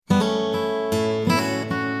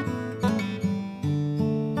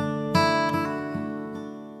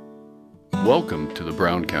Welcome to the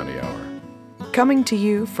Brown County Hour. Coming to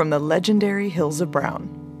you from the legendary Hills of Brown,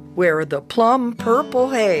 where the plum purple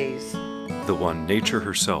haze, the one nature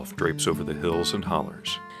herself drapes over the hills and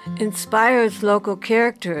hollers, inspires local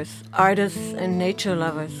characters, artists, and nature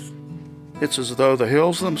lovers. It's as though the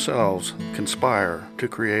hills themselves conspire to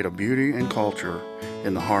create a beauty and culture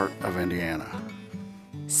in the heart of Indiana.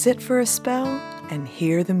 Sit for a spell and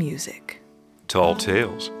hear the music. Tall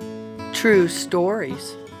tales, true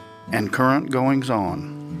stories, and current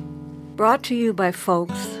goings-on. Brought to you by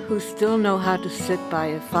folks who still know how to sit by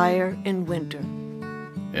a fire in winter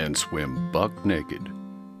and swim buck naked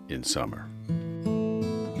in summer.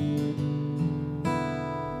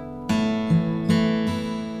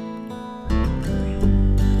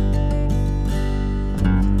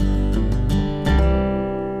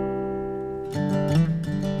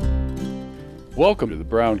 Welcome to the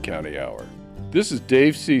Brown County Hour. This is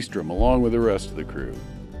Dave Seastrom along with the rest of the crew.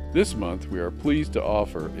 This month we are pleased to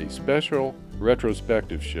offer a special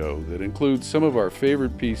retrospective show that includes some of our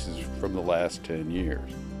favorite pieces from the last 10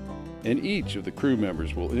 years. And each of the crew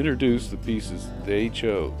members will introduce the pieces they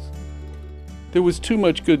chose. There was too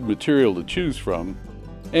much good material to choose from,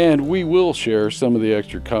 and we will share some of the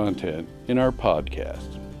extra content in our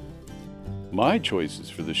podcast. My choices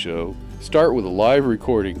for the show start with a live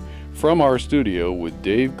recording from our studio with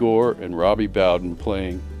Dave Gore and Robbie Bowden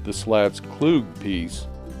playing the Slats Klug piece,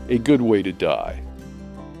 A Good Way to Die.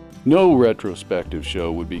 No retrospective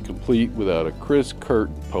show would be complete without a Chris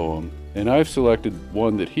Curtin poem, and I've selected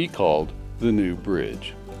one that he called The New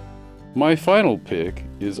Bridge. My final pick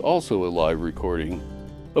is also a live recording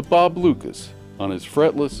of Bob Lucas on his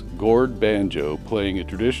fretless gourd banjo playing a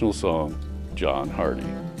traditional song, John Hardy.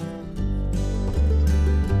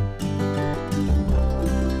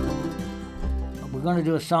 We're going to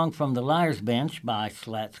do a song from The Liar's Bench by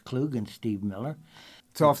Slats Klug and Steve Miller.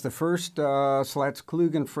 It's off the first Slats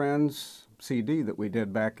Klug and Friends CD that we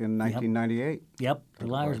did back in 1998. Yep, The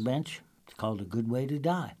Liar's Bench. It's called A Good Way to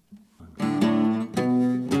Die.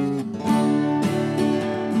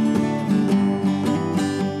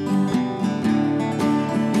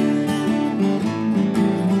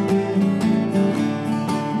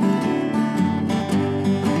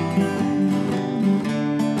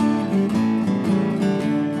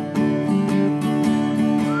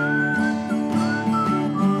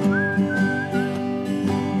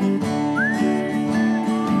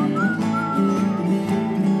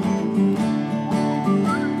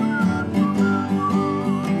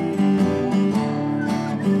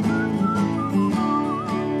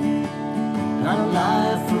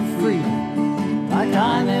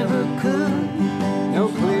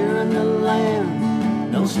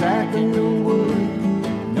 Stacking the wood,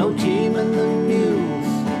 no teaming the mules,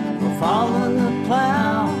 or following the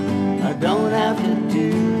plow. I don't have to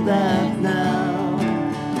do that now.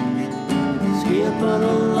 Skipping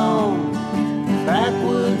along,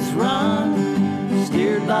 backwoods run,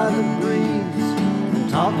 steered by the breeze, and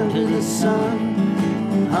talking to the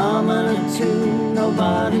sun, humming a tune,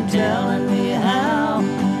 nobody telling me how.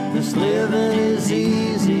 This living is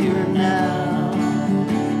easier now.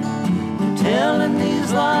 Telling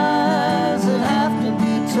these lies that have to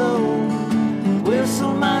be told.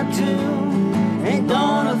 Whistle my tune, ain't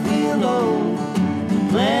gonna feel old.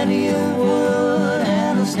 Plenty of wood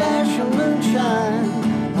and a stash of moonshine.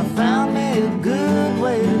 I found me a good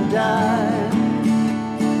way to die.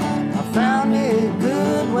 I found me a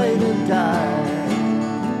good way to die.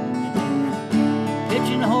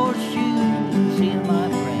 Pitching horseshoes, seeing my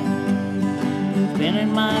friend.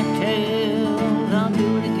 Spinning my tails, I'll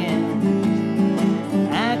do it again.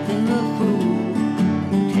 Acting the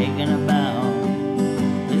fool, taking a bow.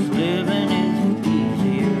 This living is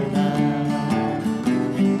easier now.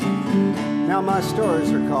 Now my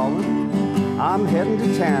stories are calling. I'm heading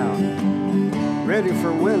to town. Ready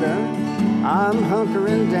for winter, I'm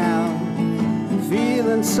hunkering down.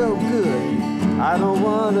 Feeling so good, I don't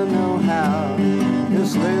want to know how.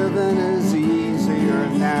 This living is easier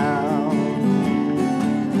now.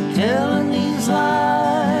 Telling these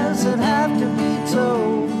lies that have to be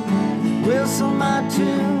told. Whistle my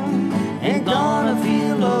tune, ain't gonna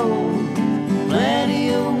feel old.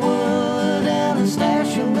 Plenty of wood and a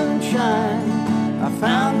stash of moonshine. I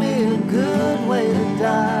found me a good way to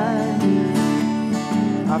die.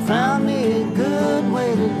 I found me a good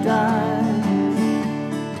way to die.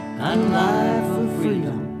 Got a life of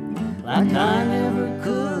freedom like I never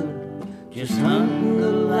could. Just hunting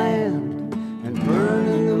the land and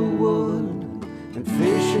burning the wood and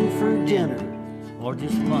fishing for dinner or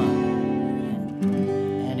just fun.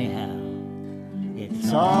 Anyhow,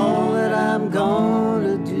 it's all that I'm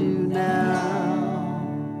gonna do now.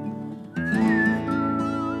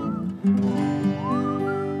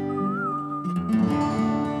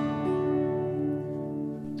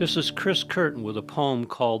 This is Chris Curtin with a poem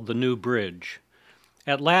called The New Bridge.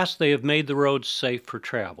 At last they have made the roads safe for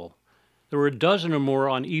travel. There were a dozen or more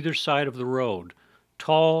on either side of the road,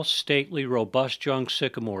 tall, stately, robust young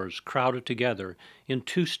sycamores crowded together in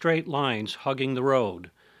two straight lines hugging the road.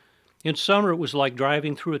 In summer it was like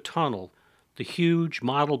driving through a tunnel, the huge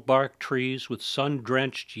mottled bark trees with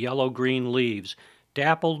sun-drenched yellow-green leaves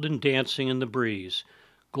dappled and dancing in the breeze.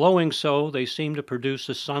 Glowing so, they seemed to produce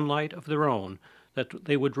a sunlight of their own that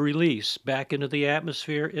they would release back into the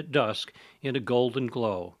atmosphere at dusk in a golden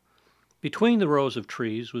glow. Between the rows of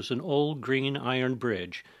trees was an old green iron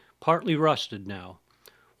bridge, partly rusted now.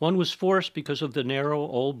 One was forced because of the narrow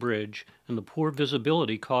old bridge and the poor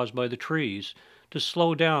visibility caused by the trees to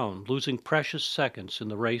slow down, losing precious seconds in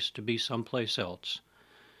the race to be someplace else.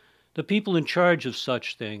 The people in charge of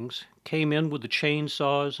such things came in with the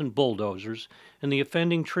chainsaws and bulldozers, and the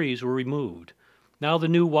offending trees were removed. Now the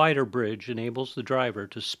new wider bridge enables the driver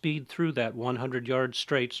to speed through that 100-yard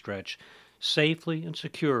straight stretch safely and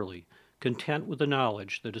securely, content with the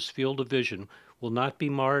knowledge that his field of vision will not be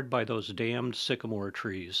marred by those damned sycamore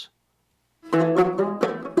trees.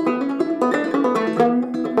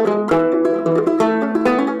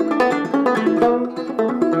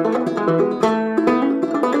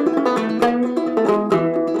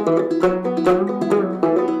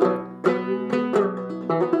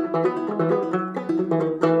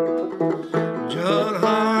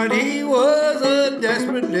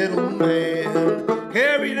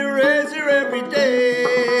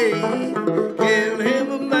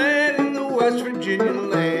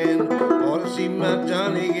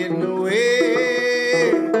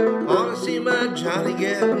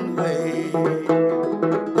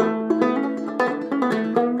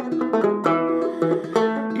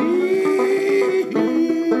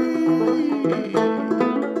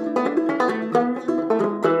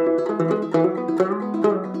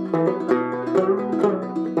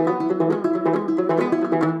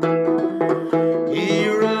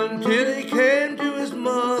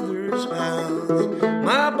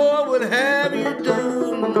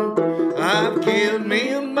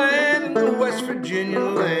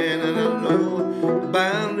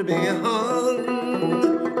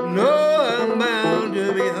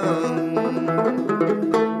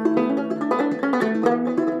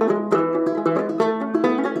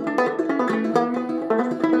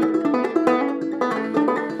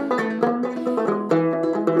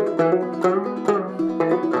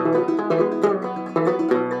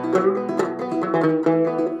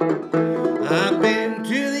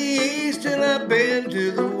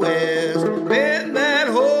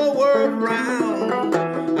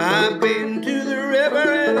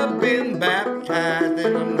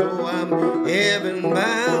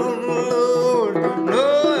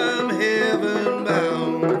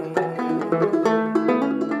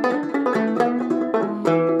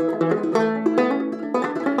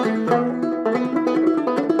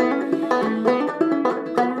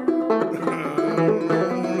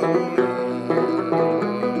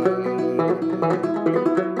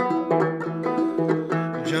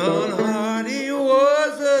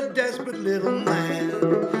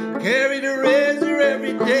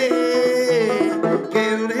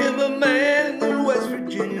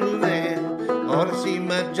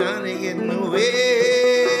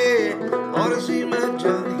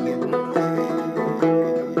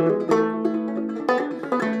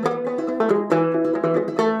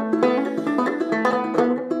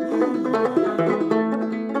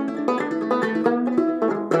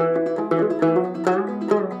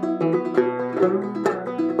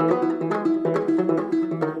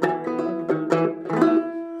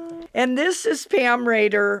 And this is Pam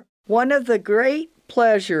Rader. One of the great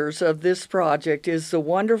pleasures of this project is the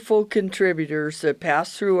wonderful contributors that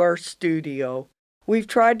pass through our studio. We've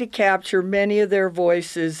tried to capture many of their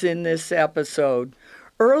voices in this episode.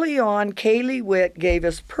 Early on, Kaylee Witt gave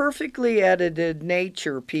us perfectly edited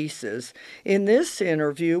nature pieces. In this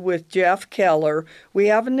interview with Jeff Keller, we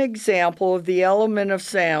have an example of the element of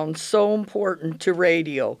sound so important to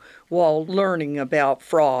radio while learning about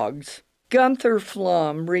frogs. Gunther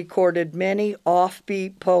Flum recorded many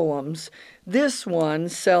offbeat poems. This one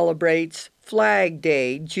celebrates Flag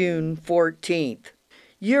Day, June 14th.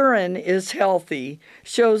 Urine is Healthy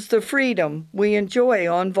shows the freedom we enjoy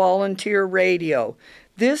on volunteer radio.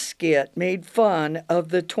 This skit made fun of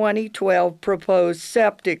the 2012 proposed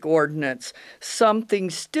septic ordinance, something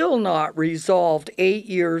still not resolved 8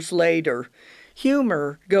 years later.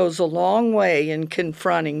 Humor goes a long way in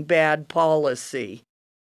confronting bad policy.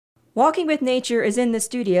 Walking with Nature is in the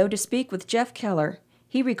studio to speak with Jeff Keller.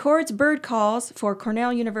 He records bird calls for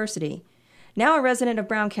Cornell University. Now a resident of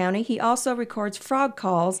Brown County, he also records frog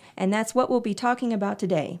calls, and that's what we'll be talking about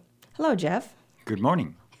today. Hello, Jeff. Good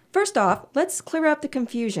morning. First off, let's clear up the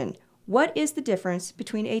confusion. What is the difference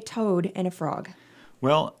between a toad and a frog?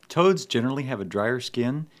 Well, toads generally have a drier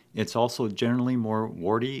skin. It's also generally more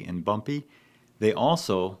warty and bumpy. They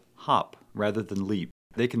also hop rather than leap.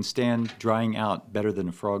 They can stand drying out better than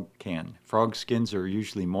a frog can. Frog skins are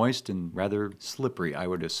usually moist and rather slippery, I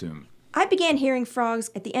would assume. I began hearing frogs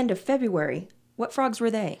at the end of February. What frogs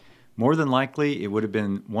were they? More than likely, it would have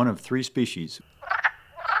been one of three species.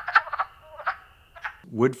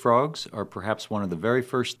 Wood frogs are perhaps one of the very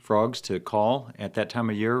first frogs to call at that time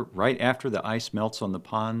of year, right after the ice melts on the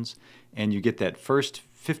ponds, and you get that first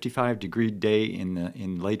 55-degree day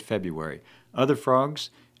in late February. Other frogs,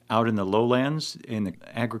 out in the lowlands, in the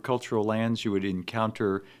agricultural lands, you would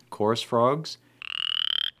encounter chorus frogs.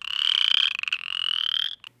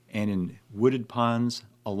 And in wooded ponds,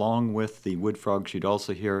 along with the wood frogs, you'd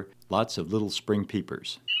also hear lots of little spring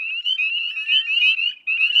peepers.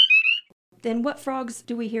 Then what frogs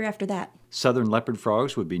do we hear after that? Southern leopard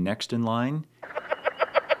frogs would be next in line.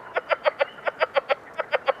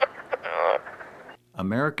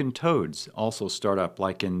 American toads also start up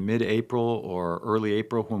like in mid-April or early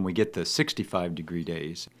April when we get the 65-degree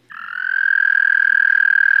days.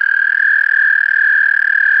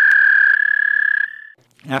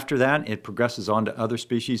 After that, it progresses on to other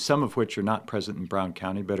species, some of which are not present in Brown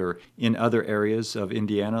County, but are in other areas of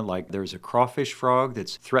Indiana, like there's a crawfish frog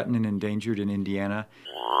that's threatened and endangered in Indiana.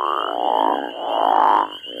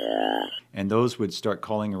 And those would start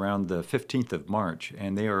calling around the 15th of March,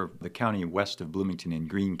 and they are the county west of Bloomington in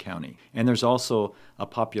Greene County. And there's also a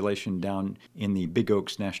population down in the Big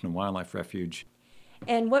Oaks National Wildlife Refuge.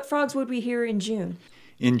 And what frogs would we hear in June?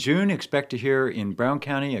 In June, expect to hear in Brown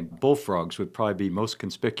County, bullfrogs would probably be most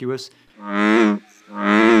conspicuous. And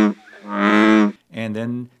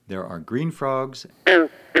then there are green frogs,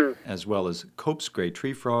 as well as Cope's gray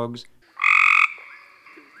tree frogs,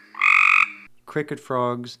 cricket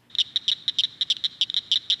frogs.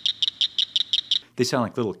 They sound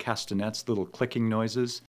like little castanets, little clicking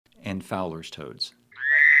noises, and Fowler's toads.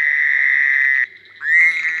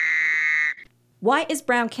 Why is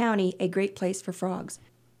Brown County a great place for frogs?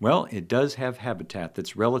 Well, it does have habitat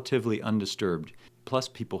that's relatively undisturbed, plus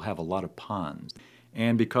people have a lot of ponds.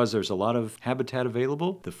 And because there's a lot of habitat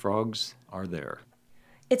available, the frogs are there.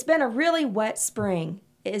 It's been a really wet spring.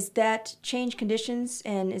 Is that change conditions,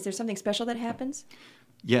 and is there something special that happens?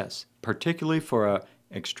 Yes, particularly for a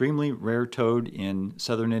extremely rare toad in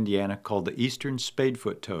southern Indiana called the eastern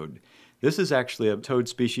spadefoot toad. This is actually a toad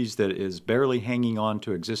species that is barely hanging on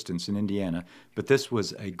to existence in Indiana, but this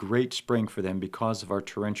was a great spring for them because of our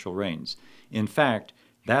torrential rains. In fact,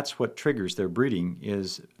 that's what triggers their breeding,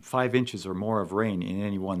 is 5 inches or more of rain in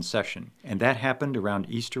any one session. And that happened around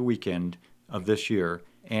Easter weekend of this year,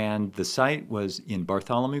 and the site was in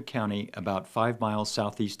Bartholomew County, about 5 miles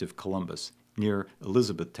southeast of Columbus, near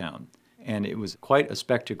Elizabethtown. And it was quite a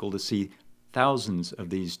spectacle to see thousands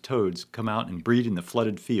of these toads come out and breed in the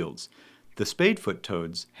flooded fields. The spadefoot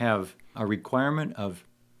toads have a requirement of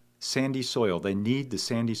sandy soil. They need the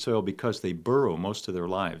sandy soil because they burrow most of their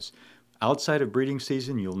lives. Outside of breeding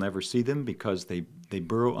season, you'll never see them because they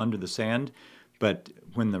burrow under the sand. But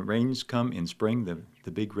when the rains come in spring,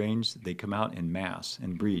 the big rains, they come out en masse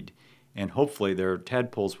and breed. And hopefully their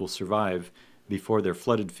tadpoles will survive before their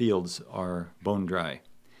flooded fields are bone dry.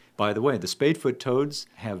 By the way, the spadefoot toads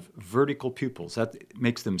have vertical pupils. That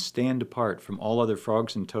makes them stand apart from all other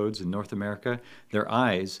frogs and toads in North America. Their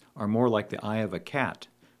eyes are more like the eye of a cat,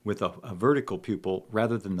 with a vertical pupil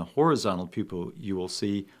rather than the horizontal pupil you will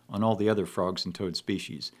see on all the other frogs and toad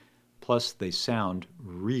species. Plus, they sound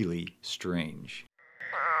really strange.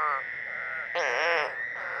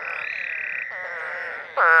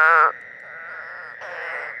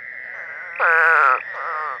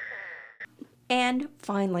 And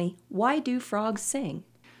finally, why do frogs sing?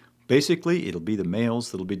 Basically, it'll be the males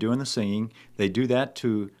that'll be doing the singing. They do that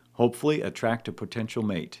to hopefully attract a potential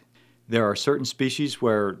mate. There are certain species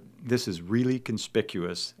where this is really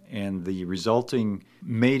conspicuous, and the resulting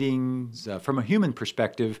mating, from a human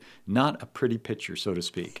perspective, not a pretty picture, so to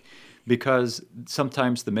speak, because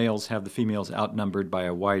sometimes the males have the females outnumbered by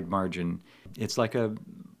a wide margin. It's like a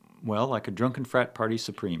drunken frat party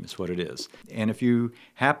supreme is what it is. And if you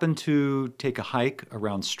happen to take a hike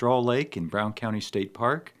around Straw Lake in Brown County State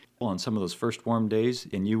Park on some of those first warm days,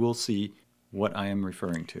 and you will see what I am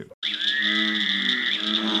referring to.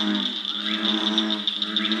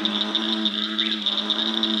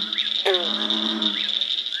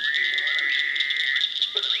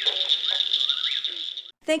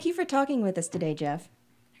 Thank you for talking with us today, Jeff.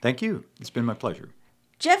 Thank you. It's been my pleasure.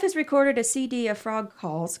 Jeff has recorded a CD of frog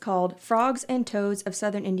calls called Frogs and Toads of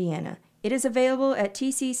Southern Indiana. It is available at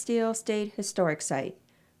T.C. Steele State Historic Site.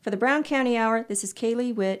 For the Brown County Hour, this is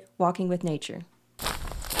Kaylee Witt, Walking with Nature.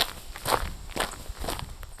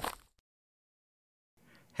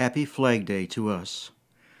 Happy Flag Day to us.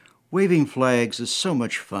 Waving flags is so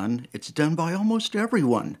much fun. It's done by almost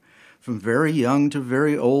everyone, from very young to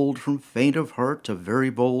very old, from faint of heart to very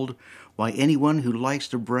bold. Why, anyone who likes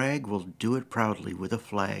to brag will do it proudly with a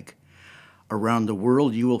flag. Around the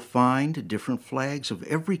world you will find different flags of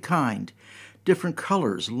every kind, different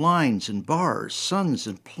colors, lines and bars, suns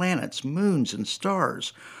and planets, moons and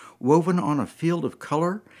stars, woven on a field of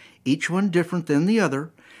color, each one different than the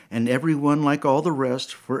other, and every one like all the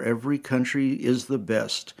rest, for every country is the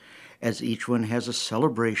best, as each one has a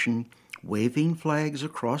celebration, waving flags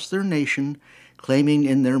across their nation, claiming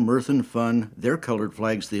in their mirth and fun their colored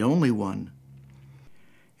flag's the only one.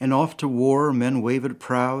 And off to war men wave it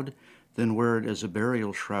proud, then wear it as a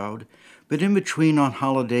burial shroud, but in between on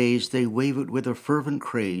holidays they wave it with a fervent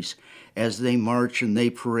craze, as they march and they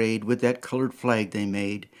parade with that colored flag they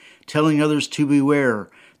made, telling others to beware.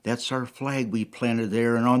 That's our flag we planted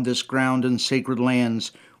there, and on this ground and sacred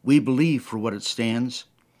lands, we believe for what it stands.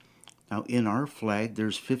 Now in our flag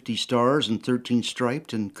there's 50 stars and 13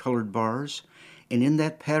 striped and colored bars, and in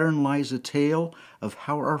that pattern lies a tale of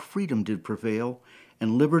how our freedom did prevail,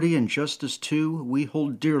 and liberty and justice too we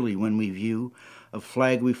hold dearly when we view a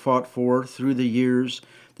flag we fought for through the years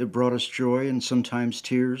that brought us joy and sometimes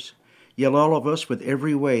tears. Yet all of us with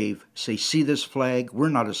every wave say, see this flag, we're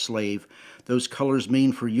not a slave. Those colors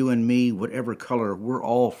mean for you and me, whatever color, we're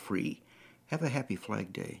all free. Have a happy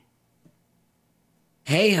Flag Day.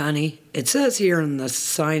 Hey, honey, it says here in the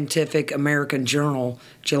Scientific American Journal,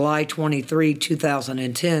 July 23,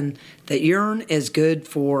 2010, that urine is good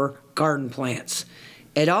for garden plants.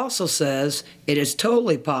 It also says it is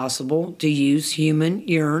totally possible to use human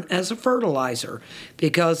urine as a fertilizer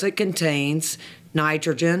because it contains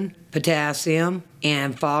nitrogen, potassium,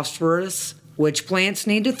 and phosphorus, which plants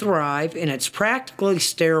need to thrive, and it's practically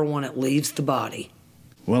sterile when it leaves the body.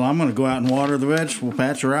 Well, I'm going to go out and water the vegetable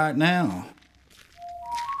patch right now.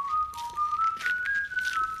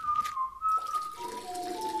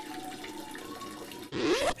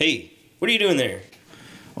 Hey, what are you doing there?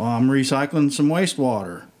 Well, I'm recycling some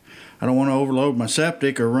wastewater. I don't want to overload my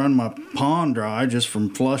septic or run my pond dry just from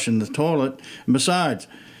flushing the toilet. And besides,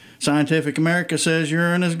 Scientific America says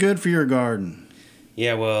urine is good for your garden.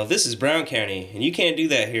 Yeah, well, this is Brown County, and you can't do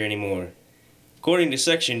that here anymore. According to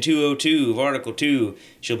Section 202 of Article 2,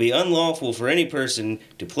 it shall be unlawful for any person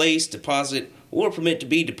to place, deposit, or permit to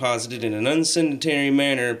be deposited in an unsanitary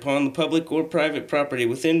manner upon the public or private property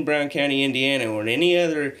within Brown County, Indiana, or in any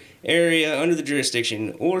other area under the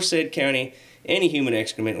jurisdiction or said county, any human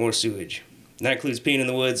excrement or sewage. That includes peeing in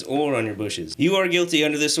the woods or on your bushes. You are guilty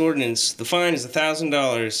under this ordinance. The fine is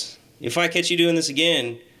 $1,000. If I catch you doing this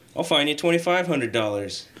again, I'll fine you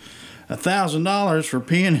 $2,500. $1,000 for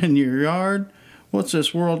peeing in your yard? What's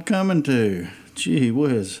this world coming to? Gee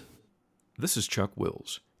whiz. This is Chuck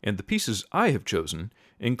Wills, and the pieces I have chosen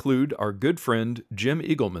include our good friend Jim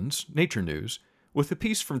Eagleman's Nature News, with a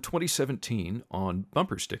piece from 2017 on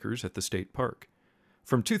bumper stickers at the state park.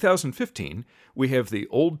 From 2015, we have the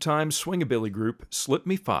old-time swingabilly group Slip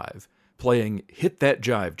Me 5 playing Hit That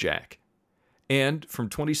Jive Jack. And from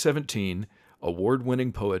 2017,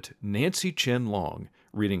 award-winning poet Nancy Chen Long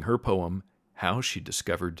reading her poem, How She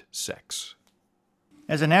Discovered Sex.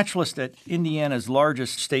 As a naturalist at Indiana's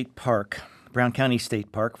largest state park, Brown County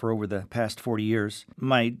State Park, for over the past 40 years,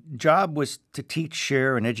 my job was to teach,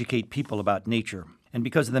 share, and educate people about nature. And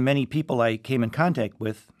because of the many people I came in contact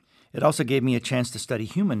with, it also gave me a chance to study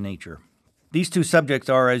human nature. These two subjects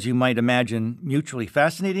are, as you might imagine, mutually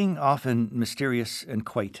fascinating, often mysterious, and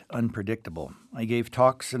quite unpredictable. I gave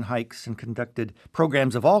talks and hikes and conducted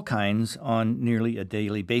programs of all kinds on nearly a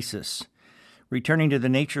daily basis. Returning to the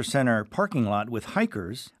Nature Center parking lot with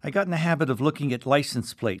hikers, I got in the habit of looking at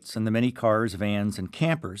license plates and the many cars, vans, and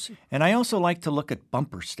campers, and I also like to look at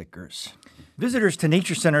bumper stickers. Visitors to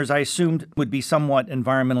nature centers, I assumed, would be somewhat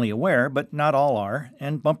environmentally aware, but not all are,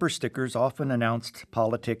 and bumper stickers often announced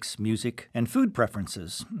politics, music, and food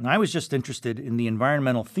preferences. I was just interested in the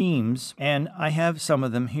environmental themes, and I have some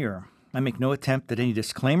of them here. I make no attempt at any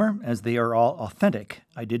disclaimer, as they are all authentic.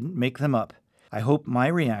 I didn't make them up. I hope my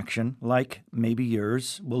reaction, like maybe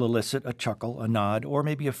yours, will elicit a chuckle, a nod, or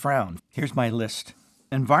maybe a frown. Here's my list.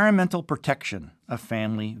 Environmental protection, a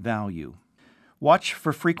family value. Watch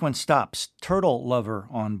for frequent stops, turtle lover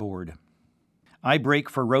on board. I brake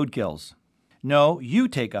for roadkills. No, you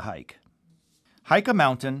take a hike. Hike a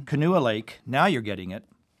mountain, canoe a lake, now you're getting it.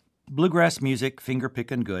 Bluegrass music, finger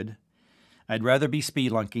pickin' good. I'd rather be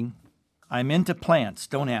spelunking. I'm into plants,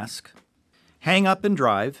 don't ask. Hang up and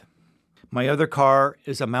drive. My other car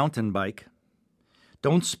is a mountain bike.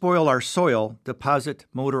 Don't spoil our soil, deposit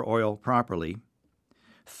motor oil properly.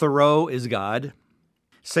 Thoreau is God.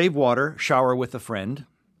 Save water, shower with a friend.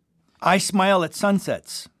 I smile at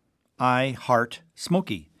sunsets. I heart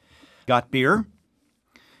smoky. Got beer?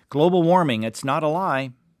 Global warming, it's not a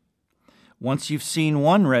lie. Once you've seen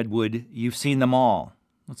one redwood, you've seen them all.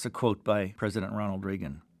 That's a quote by President Ronald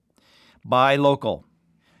Reagan. Buy local.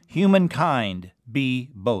 Humankind be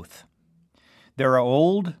both. There are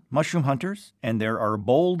old mushroom hunters and there are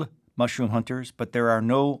bold mushroom hunters, but there are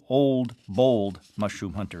no old, bold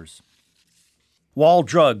mushroom hunters. Wall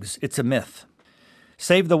drugs, it's a myth.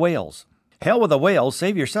 Save the whales. Hell with the whales,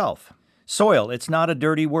 save yourself. Soil, it's not a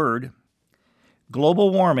dirty word. Global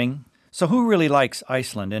warming, so who really likes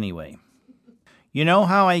Iceland anyway? You know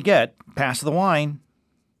how I get, pass the wine.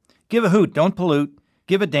 Give a hoot, don't pollute.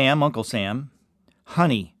 Give a damn, Uncle Sam.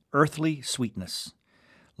 Honey, earthly sweetness.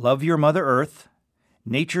 Love your Mother Earth.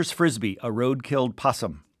 Nature's frisbee, a road-killed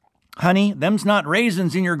possum. Honey, them's not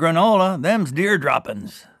raisins in your granola, them's deer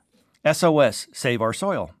droppings. SOS, save our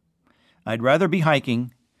soil. I'd rather be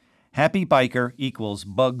hiking. Happy biker equals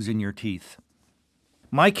bugs in your teeth.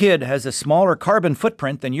 My kid has a smaller carbon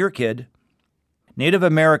footprint than your kid. Native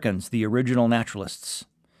Americans, the original naturalists.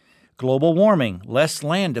 Global warming, less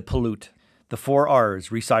land to pollute. The 4 R's,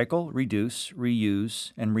 recycle, reduce,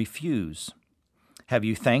 reuse, and refuse. Have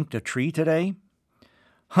you thanked a tree today?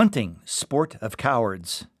 Hunting, sport of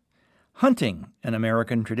cowards. Hunting, an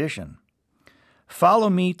American tradition. Follow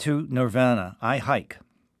me to Nirvana, I hike.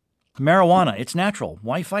 Marijuana, it's natural,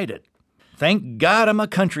 why fight it? Thank God I'm a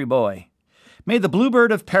country boy. May the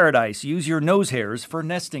bluebird of paradise use your nose hairs for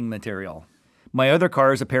nesting material. My other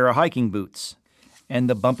car is a pair of hiking boots. And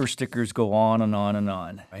the bumper stickers go on and on and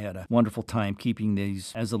on. I had a wonderful time keeping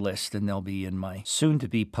these as a list, and they'll be in my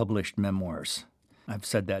soon-to-be published memoirs. I've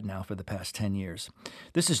said that now for the past 10 years.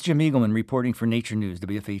 This is Jim Eagleman reporting for Nature News,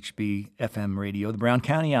 WFHB FM Radio, the Brown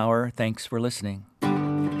County Hour. Thanks for listening.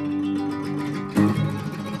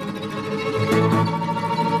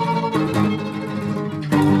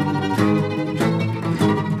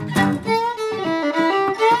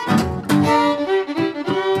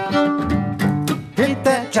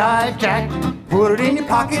 Jive Jack, put it in your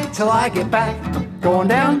pocket till I get back. Going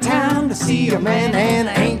downtown to see your man and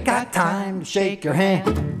I ain't got time to shake your hand.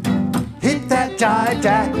 Hit that Jive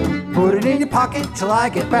Jack, put it in your pocket till I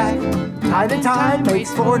get back. Tide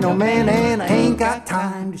waits for no man and I ain't got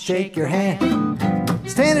time to shake your hand.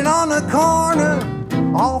 Standing on the corner,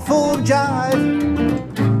 all full of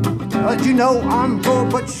jive. But you know I'm poor,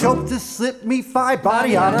 but you hope to slip me 5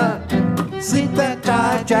 body outta. Sleep that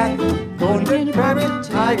Jive Jack, going to grab it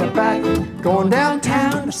till I get back. Going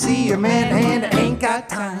downtown to see your man and I ain't got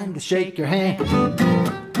time to shake your hand.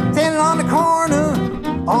 Standing on the corner,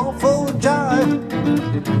 all full of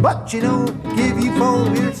jive. But you know, give you 4,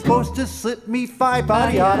 you're supposed to slip me 5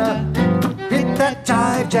 body outta. Hit that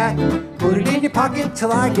Jive Jack, put it in your pocket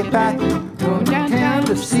till I get back. Going downtown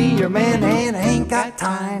to see your man and I ain't got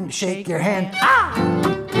time to shake your hand. Ah!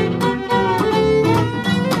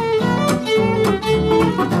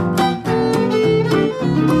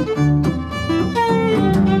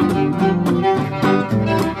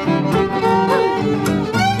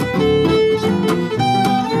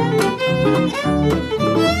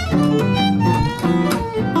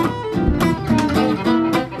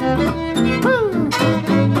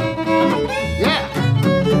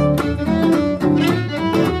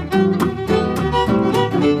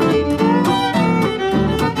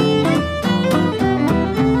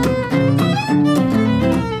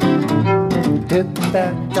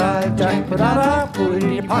 That Jive Jack, pa-da-da, put it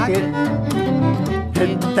in your pocket.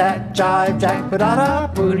 Hit that Jive Jack, pa-da-da,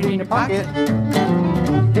 put it in your pocket.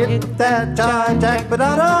 Hit that Jive Jack,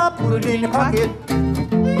 pa-da-da, put it in your pocket.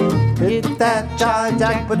 Hit that Jive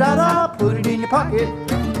Jack, pa-da-da, put it in your pocket.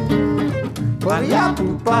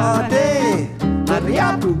 Ba-da-ya-poo-ba-day,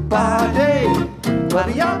 ba-da-ya-poo-ba-day,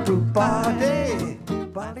 ba-da-ya-poo-ba-day,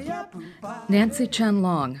 ba-da-ya-poo-ba-day. Nancy Chen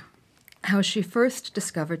Long, how she first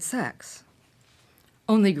discovered sex.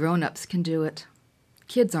 Only grown-ups can do it.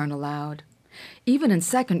 Kids aren't allowed. Even in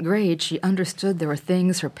 2nd grade, she understood there were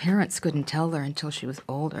things her parents couldn't tell her until she was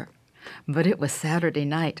older. But it was Saturday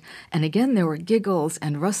night, and again there were giggles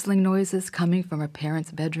and rustling noises coming from her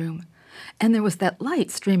parents' bedroom. And there was that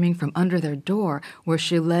light streaming from under their door where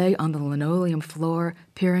she lay on the linoleum floor,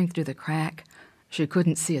 peering through the crack. She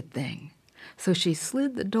couldn't see a thing, so she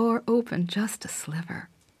slid the door open just a sliver.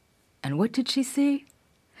 And what did she see?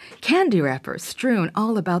 Candy wrappers strewn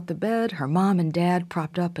all about the bed, her mom and dad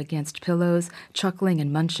propped up against pillows, chuckling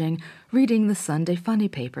and munching, reading the Sunday funny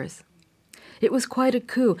papers. It was quite a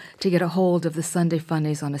coup to get a hold of the Sunday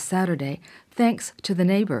funnies on a Saturday, thanks to the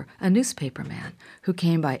neighbor, a newspaper man, who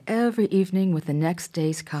came by every evening with the next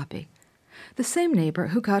day's copy. The same neighbor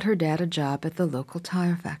who got her dad a job at the local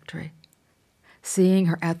tire factory. Seeing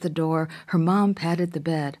her at the door, her mom patted the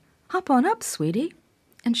bed. "Hop on up, sweetie."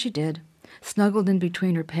 And she did, snuggled in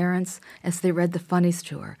between her parents as they read the funnies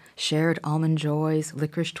to her, shared Almond Joys,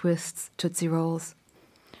 licorice twists, Tootsie Rolls.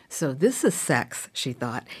 So this is sex, she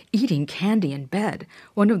thought, eating candy in bed,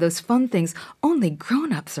 one of those fun things only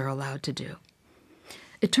grown-ups are allowed to do.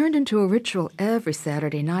 It turned into a ritual every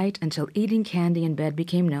Saturday night until eating candy in bed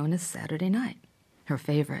became known as Saturday night. Her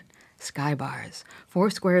favorite, Sky Bars, 4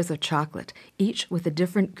 squares of chocolate, each with a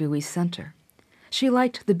different gooey center. She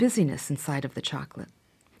liked the busyness inside of the chocolate.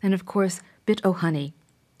 And of course, Bit O' Honey.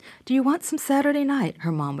 "Do you want some Saturday night?"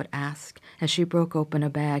 her mom would ask as she broke open a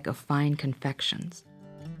bag of fine confections.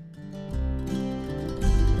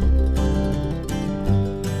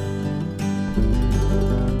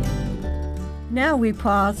 Now we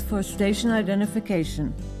pause for station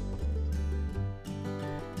identification.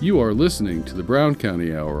 You are listening to the Brown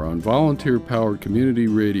County Hour on volunteer-powered community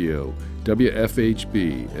radio,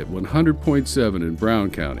 WFHB, at 100.7 in Brown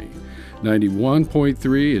County,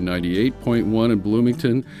 91.3 and 98.1 in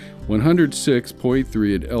Bloomington,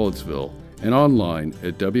 106.3 in Ellettsville, and online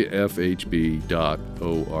at wfhb.org.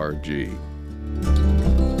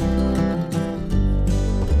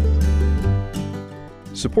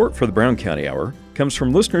 Support for the Brown County Hour comes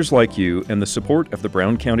from listeners like you and the support of the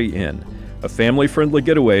Brown County Inn, a family-friendly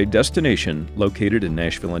getaway destination located in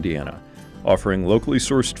Nashville, Indiana, offering locally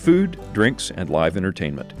sourced food, drinks, and live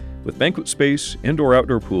entertainment, with banquet space,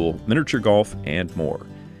 indoor-outdoor pool, miniature golf, and more.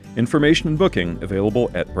 Information and booking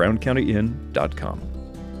available at browncountyin.com.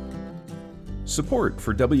 Support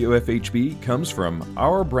for WFHB comes from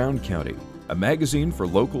Our Brown County, a magazine for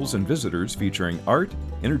locals and visitors featuring art,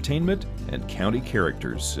 entertainment, and county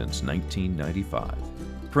characters since 1995.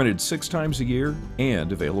 Printed 6 times a year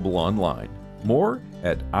and available online. More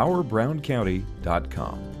at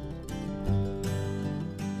OurBrownCounty.com.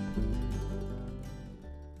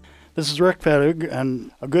 This is Rick Fettig,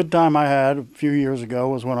 and a good time I had a few years ago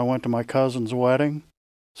was when I went to my cousin's wedding.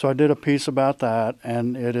 So I did a piece about that,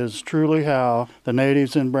 and it is truly how the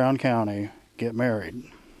natives in Brown County get married.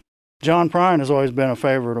 John Prine has always been a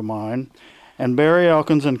favorite of mine, and Barry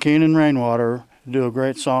Elkins and Keenan Rainwater do a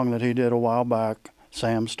great song that he did a while back,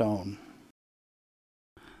 Sam Stone.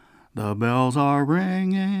 The bells are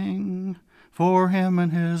ringing for him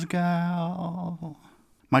and his gal.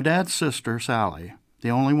 My dad's sister, Sally, the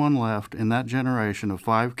only one left in that generation of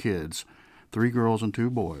 5 kids, 3 girls and 2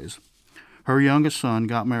 boys. Her youngest son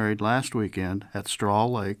got married last weekend at Straw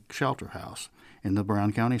Lake Shelter House in the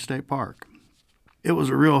Brown County State Park. It was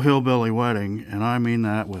a real hillbilly wedding, and I mean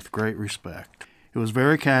that with great respect. It was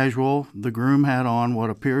very casual. The groom had on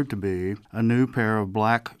what appeared to be a new pair of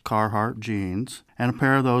black Carhartt jeans and a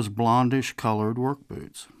pair of those blondish-colored work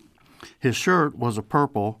boots. His shirt was a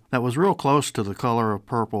purple that was real close to the color of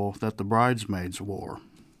purple that the bridesmaids wore.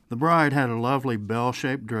 The bride had a lovely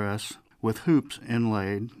bell-shaped dress with hoops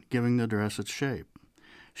inlaid, giving the dress its shape.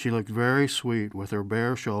 She looked very sweet with her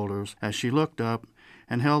bare shoulders as she looked up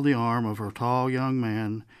and held the arm of her tall young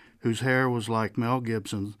man whose hair was like Mel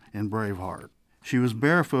Gibson's in Braveheart. She was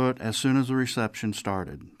barefoot as soon as the reception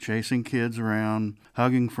started, chasing kids around,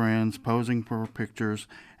 hugging friends, posing for pictures,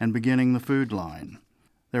 and beginning the food line.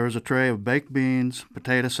 There was a tray of baked beans,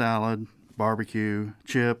 potato salad, barbecue,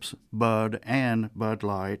 chips, Bud and Bud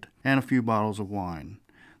Light, and a few bottles of wine.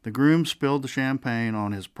 The groom spilled the champagne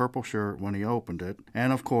on his purple shirt when he opened it,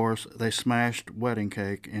 and of course they smashed wedding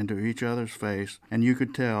cake into each other's face, and you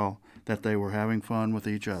could tell that they were having fun with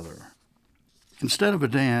each other. Instead of a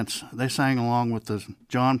dance, they sang along with the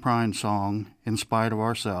John Prine song, In Spite of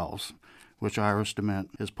Ourselves, which Iris DeMent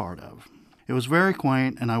is part of. It was very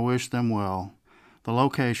quaint, and I wish them well. The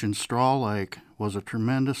location, Straw Lake, was a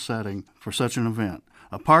tremendous setting for such an event.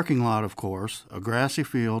 A parking lot, of course, a grassy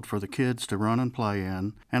field for the kids to run and play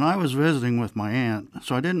in, and I was visiting with my aunt,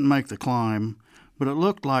 so I didn't make the climb, but it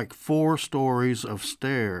looked like 4 stories of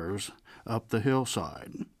stairs up the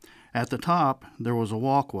hillside. At the top, there was a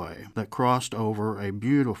walkway that crossed over a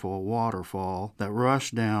beautiful waterfall that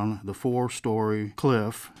rushed down the 4-story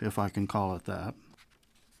cliff, if I can call it that.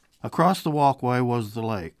 Across the walkway was the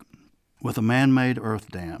lake, with a man-made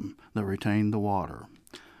earth dam that retained the water.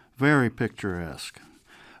 Very picturesque,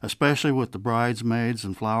 especially with the bridesmaids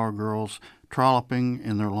and flower girls trolloping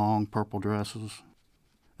in their long purple dresses.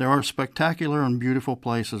 There are spectacular and beautiful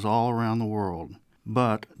places all around the world,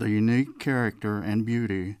 but the unique character and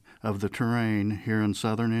beauty of the terrain here in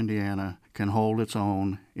southern Indiana can hold its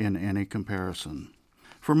own in any comparison.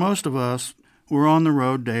 For most of us, we're on the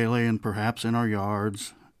road daily and perhaps in our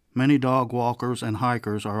yards. Many dog walkers and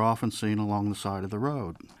hikers are often seen along the side of the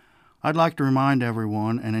road. I'd like to remind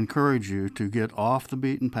everyone and encourage you to get off the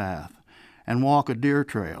beaten path and walk a deer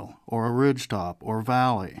trail or a ridgetop or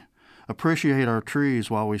valley. Appreciate our trees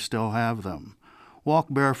while we still have them. Walk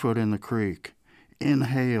barefoot in the creek.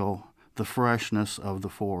 Inhale the freshness of the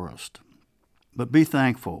forest. But be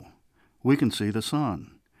thankful we can see the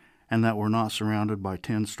sun and that we're not surrounded by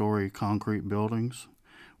 10-story concrete buildings.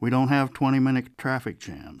 We don't have 20-minute traffic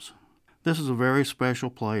jams. This is a very special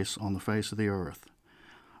place on the face of the earth.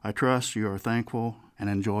 I trust you are thankful and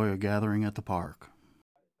enjoy a gathering at the park.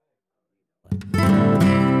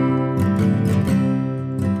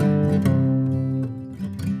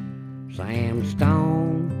 Sam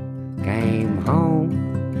Stone came home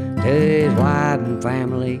to his wife and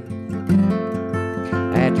family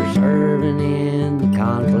after serving in the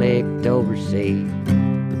conflict overseas.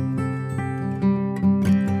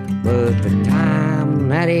 But the time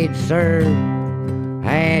that he'd served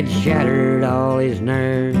had shattered all his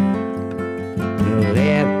nerve and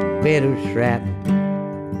left a bit of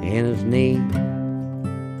shrapnel in his knee.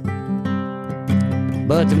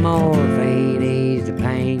 But the morphine eased the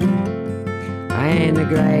pain and the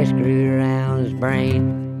grass grew around his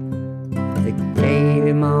brain. They gave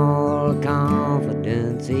him all the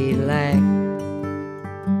confidence he lacked,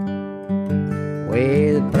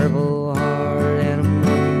 with a purple heart and a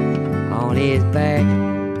monkey on his back.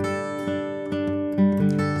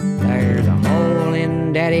 There's a hole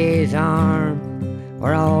in Daddy's arm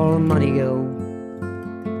where all the money goes.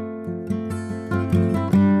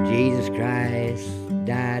 Jesus Christ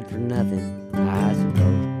died for nothing, I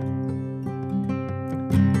suppose.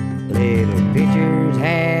 Little pitchers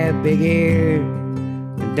have big ears,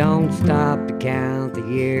 but don't stop to count the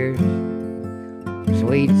years.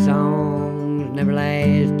 Sweet songs never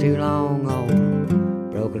last too long on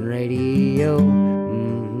broken radio.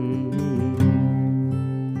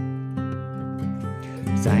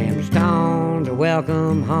 Sam Stone's a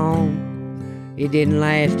welcome home, it didn't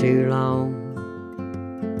last too long.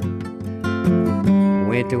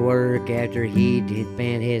 Went to work after he'd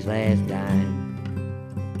spent his last dime.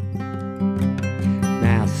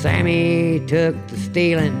 Now Sammy took to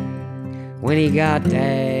stealing when he got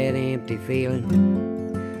that empty feeling,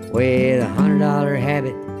 with $100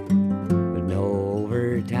 habit with no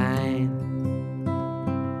overtime.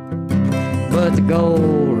 But the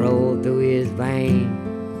gold rolled through his veins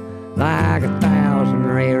like 1,000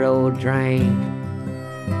 railroad trains,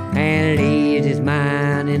 and it eased his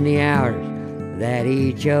mind in the hours that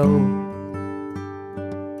he chose,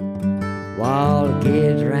 while the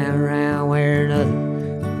kids ran around wearing other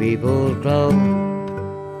people's clothes.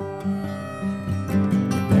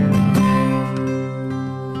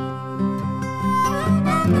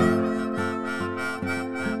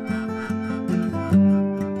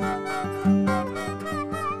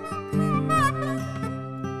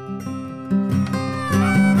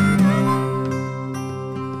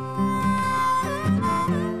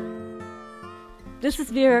 This is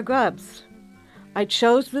Vera Grubbs. I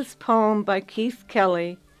chose this poem by Keith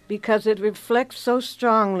Kelly because it reflects so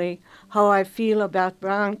strongly how I feel about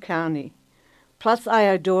Brown County. Plus, I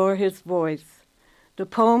adore his voice. The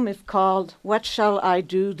poem is called What Shall I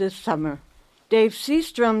Do This Summer? Dave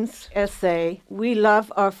Seastrom's essay, We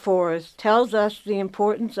Love Our Forest, tells us the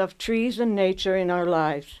importance of trees and nature in our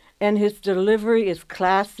lives, and his delivery is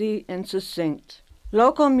classy and succinct.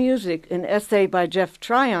 Local music, an essay by Jeff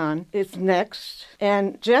Tryon, is next,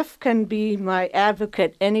 and Jeff can be my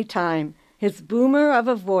advocate anytime. His boomer of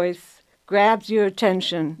a voice grabs your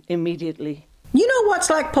attention immediately. You know what's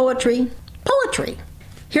like poetry? Poetry.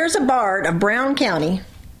 Here's a bard of Brown County,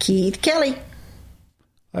 Keith Kelly.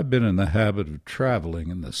 I've been in the habit of traveling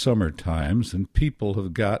in the summer times, and people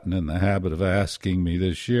have gotten in the habit of asking me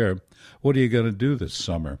this year, what are you going to do this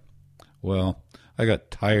summer? Well, I got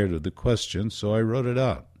tired of the question, so I wrote it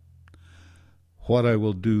out. What I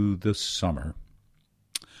will do this summer.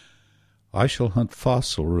 I shall hunt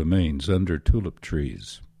fossil remains under tulip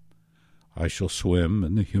trees. I shall swim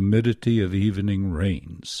in the humidity of evening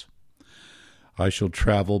rains. I shall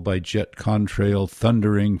travel by jet contrail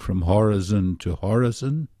thundering from horizon to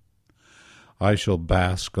horizon. I shall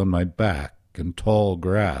bask on my back in tall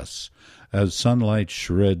grass as sunlight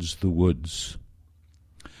shreds the woods.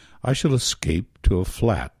 I shall escape to a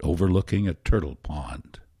flat overlooking a turtle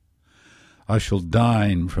pond. I shall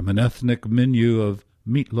dine from an ethnic menu of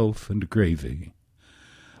meatloaf and gravy.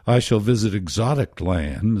 I shall visit exotic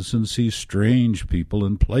lands and see strange people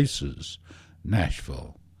and places.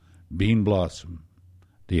 Nashville, Bean Blossom,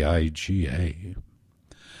 the IGA.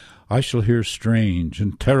 I shall hear strange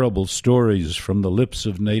and terrible stories from the lips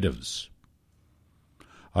of natives.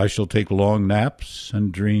 I shall take long naps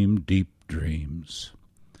and dream deep dreams.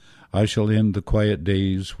 I shall end the quiet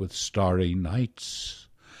days with starry nights.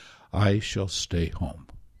 I shall stay home.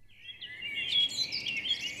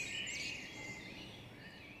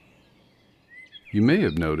 You may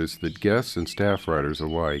have noticed that guests and staff writers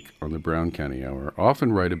alike on the Brown County Hour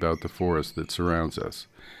often write about the forest that surrounds us.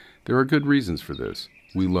 There are good reasons for this.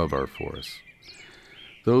 We love our forests.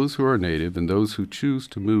 Those who are native and those who choose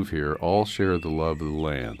to move here all share the love of the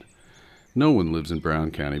land. No one lives in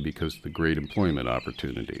Brown County because of the great employment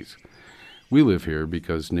opportunities. We live here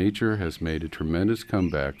because nature has made a tremendous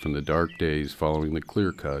comeback from the dark days following the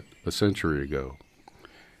clear cut a century ago.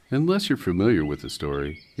 Unless you're familiar with the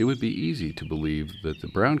story, it would be easy to believe that the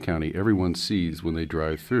Brown County everyone sees when they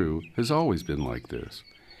drive through has always been like this.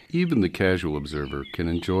 Even the casual observer can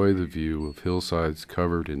enjoy the view of hillsides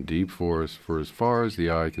covered in deep forest for as far as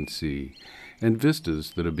the eye can see, and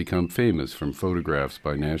vistas that have become famous from photographs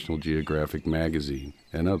by National Geographic magazine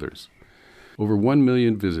and others. Over 1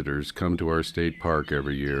 million visitors come to our state park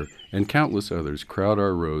every year, and countless others crowd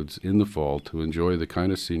our roads in the fall to enjoy the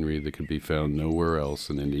kind of scenery that can be found nowhere else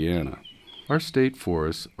in Indiana. Our state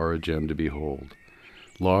forests are a gem to behold.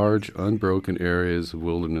 Large, unbroken areas of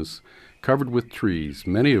wilderness covered with trees,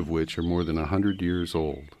 many of which are more than 100 years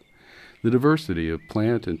old. The diversity of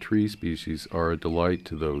plant and tree species are a delight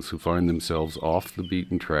to those who find themselves off the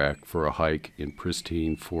beaten track for a hike in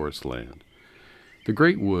pristine forest land. The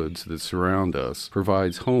great woods that surround us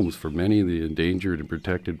provides homes for many of the endangered and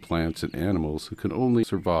protected plants and animals who can only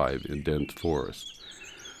survive in dense forests.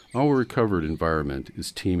 Our recovered environment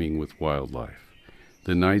is teeming with wildlife.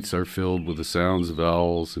 The nights are filled with the sounds of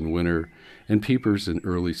owls in winter and peepers in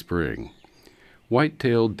early spring.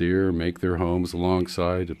 White-tailed deer make their homes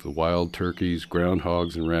alongside of the wild turkeys,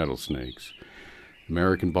 groundhogs, and rattlesnakes.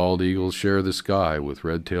 American bald eagles share the sky with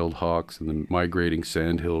red-tailed hawks and the migrating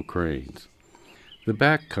sandhill cranes. The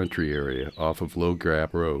back country area off of Low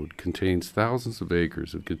Gap Road contains thousands of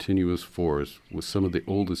acres of continuous forest with some of the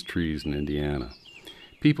oldest trees in Indiana.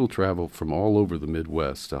 People travel from all over the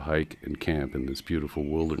Midwest to hike and camp in this beautiful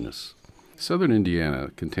wilderness. Southern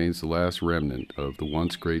Indiana contains the last remnant of the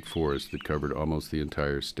once great forest that covered almost the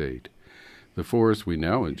entire state. The forest we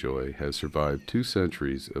now enjoy has survived 2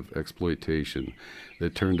 centuries of exploitation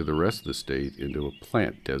that turned the rest of the state into a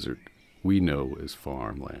plant desert we know as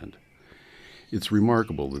farmland. It's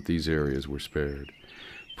remarkable that these areas were spared.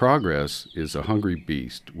 Progress is a hungry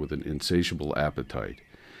beast with an insatiable appetite,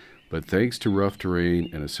 but thanks to rough terrain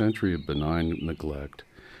and a century of benign neglect,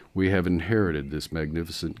 we have inherited this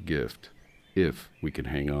magnificent gift, if we can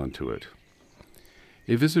hang on to it.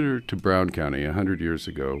 A visitor to Brown County 100 years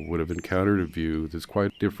ago would have encountered a view that's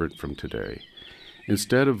quite different from today.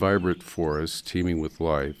 Instead of vibrant forests teeming with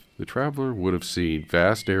life, the traveler would have seen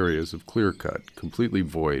vast areas of clear-cut, completely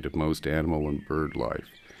void of most animal and bird life.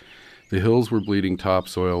 The hills were bleeding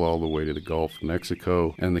topsoil all the way to the Gulf of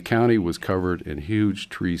Mexico, and the county was covered in huge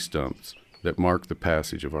tree stumps that marked the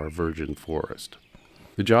passage of our virgin forest.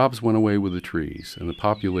 The jobs went away with the trees, and the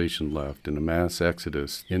population left in a mass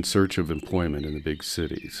exodus in search of employment in the big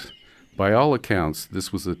cities. By all accounts,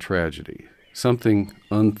 this was a tragedy, something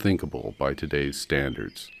unthinkable by today's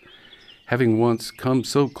standards. Having once come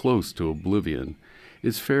so close to oblivion,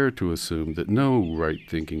 it's fair to assume that no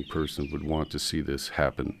right-thinking person would want to see this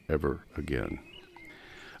happen ever again.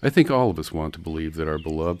 I think all of us want to believe that our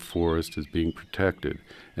beloved forest is being protected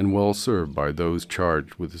and well served by those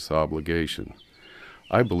charged with this obligation.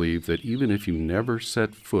 I believe that even if you never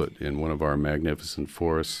set foot in one of our magnificent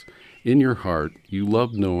forests, in your heart you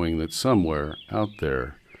love knowing that somewhere out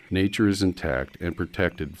there nature is intact and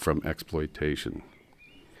protected from exploitation.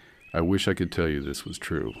 I wish I could tell you this was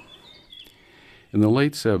true. In the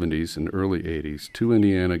late 70s and early 80s, 2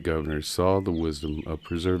 Indiana governors saw the wisdom of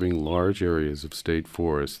preserving large areas of state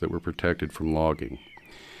forests that were protected from logging.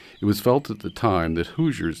 It was felt at the time that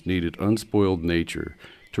Hoosiers needed unspoiled nature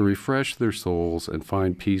to refresh their souls and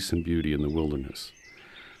find peace and beauty in the wilderness.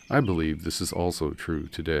 I believe this is also true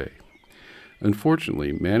today.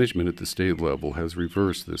 Unfortunately, management at the state level has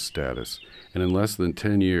reversed this status, and in less than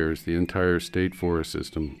 10 years, the entire state forest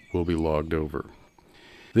system will be logged over.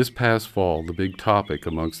 This past fall, the big topic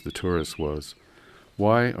amongst the tourists was,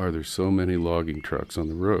 why are there so many logging trucks on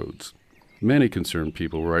the roads? Many concerned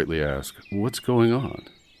people rightly ask, what's going on?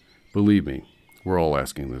 Believe me, we're all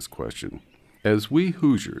asking this question. As we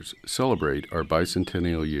Hoosiers celebrate our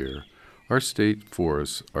bicentennial year, Our state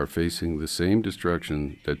forests are facing the same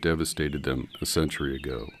destruction that devastated them a century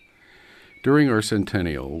ago. During our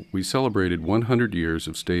centennial, we celebrated 100 years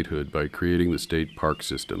of statehood by creating the state park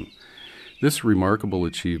system. This remarkable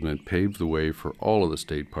achievement paved the way for all of the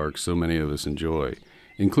state parks so many of us enjoy,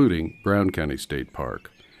 including Brown County State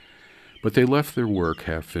Park. But they left their work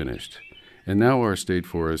half-finished, and now our state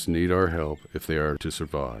forests need our help if they are to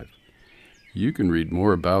survive. You can read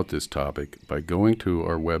more about this topic by going to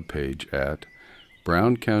our webpage at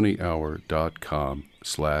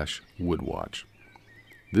browncountyhour.com/woodwatch.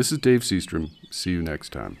 This is Dave Seastrom. See you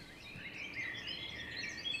next time.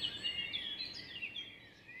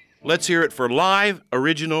 Let's hear it for live,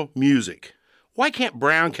 original music. Why can't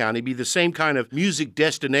Brown County be the same kind of music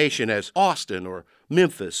destination as Austin or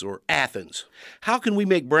Memphis or Athens? How can we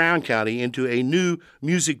make Brown County into a new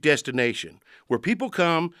music destination where people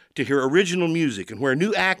come to hear original music and where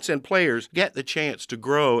new acts and players get the chance to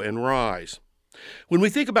grow and rise? When we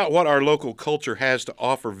think about what our local culture has to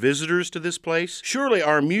offer visitors to this place, surely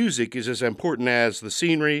our music is as important as the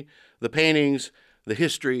scenery, the paintings, the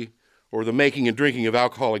history, or the making and drinking of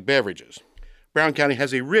alcoholic beverages. Brown County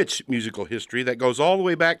has a rich musical history that goes all the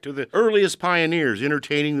way back to the earliest pioneers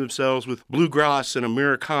entertaining themselves with bluegrass and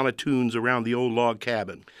Americana tunes around the old log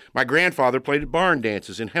cabin. My grandfather played at barn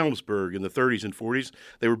dances in Helmsburg in the 30s and 40s.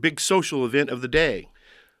 They were a big social event of the day.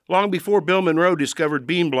 Long before Bill Monroe discovered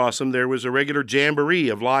Bean Blossom, there was a regular jamboree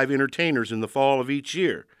of live entertainers in the fall of each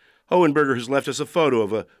year. Hohenberger has left us a photo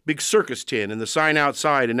of a big circus tent and the sign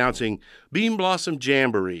outside announcing Bean Blossom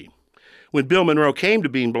Jamboree. When Bill Monroe came to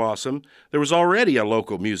Bean Blossom, there was already a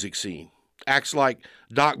local music scene. Acts like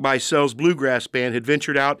Doc Bicell's Bluegrass Band had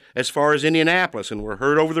ventured out as far as Indianapolis and were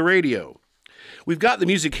heard over the radio. We've got the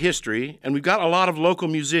music history, and we've got a lot of local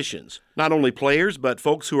musicians, not only players, but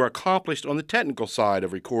folks who are accomplished on the technical side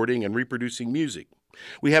of recording and reproducing music.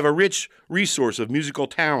 We have a rich resource of musical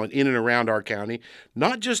talent in and around our county,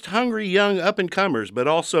 not just hungry young up-and-comers, but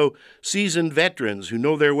also seasoned veterans who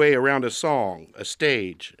know their way around a song, a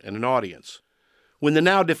stage, and an audience. When the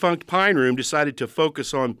now-defunct Pine Room decided to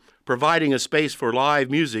focus on providing a space for live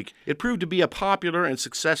music, it proved to be a popular and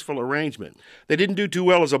successful arrangement. They didn't do too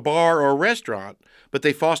well as a bar or a restaurant, but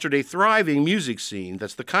they fostered a thriving music scene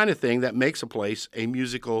that's the kind of thing that makes a place a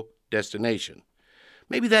musical destination.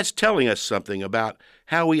 Maybe that's telling us something about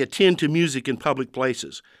how we attend to music in public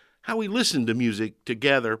places, how we listen to music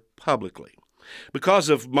together publicly. Because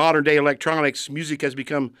of modern-day electronics, music has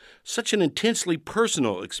become such an intensely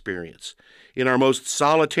personal experience. In our most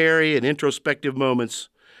solitary and introspective moments,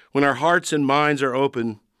 when our hearts and minds are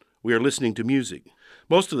open, we are listening to music.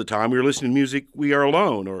 Most of the time, we are listening to music we are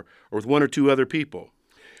alone or with one or two other people.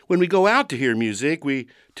 When we go out to hear music, we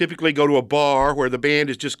typically go to a bar where the band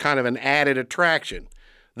is just kind of an added attraction.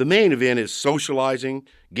 The main event is socializing,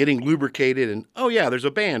 getting lubricated, and, oh yeah, there's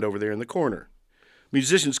a band over there in the corner.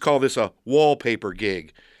 Musicians call this a wallpaper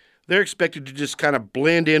gig. They're expected to just kind of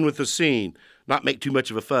blend in with the scene, not make too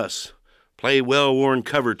much of a fuss, play well-worn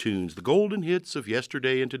cover tunes, the golden hits of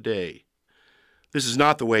yesterday and today. This is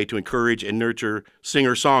not the way to encourage and nurture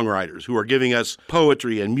singer-songwriters who are giving us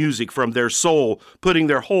poetry and music from their soul, putting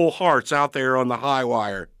their whole hearts out there on the high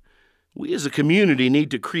wire. We as a community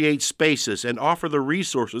need to create spaces and offer the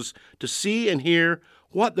resources to see and hear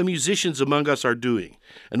what the musicians among us are doing.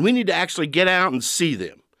 And we need to actually get out and see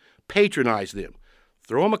them, patronize them,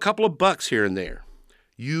 throw them a couple of bucks here and there.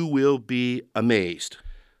 You will be amazed.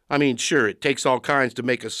 I mean, sure, it takes all kinds to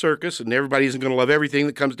make a circus, and everybody isn't going to love everything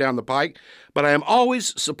that comes down the pike, but I am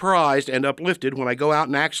always surprised and uplifted when I go out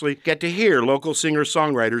and actually get to hear local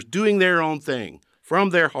singer-songwriters doing their own thing from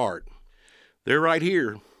their heart. They're right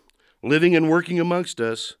here, living and working amongst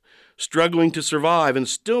us, struggling to survive and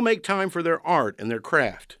still make time for their art and their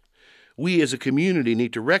craft. We as a community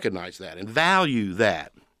need to recognize that and value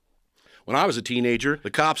that. When I was a teenager, the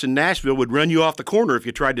cops in Nashville would run you off the corner if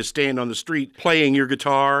you tried to stand on the street playing your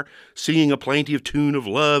guitar, singing a plaintive tune of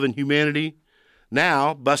love and humanity.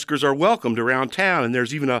 Now, buskers are welcomed around town, and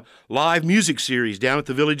there's even a live music series down at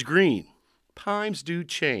the Village Green. Times do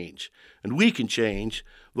change, and we can change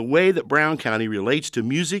the way that Brown County relates to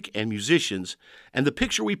music and musicians and the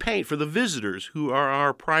picture we paint for the visitors who are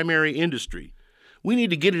our primary industry. We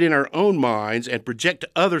need to get it in our own minds and project to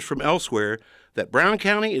others from elsewhere that Brown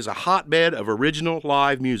County is a hotbed of original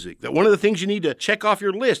live music, that one of the things you need to check off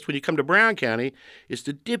your list when you come to Brown County is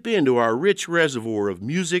to dip into our rich reservoir of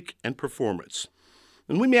music and performance.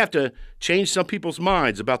 And we may have to change some people's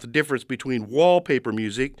minds about the difference between wallpaper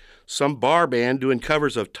music, some bar band doing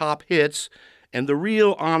covers of top hits, and the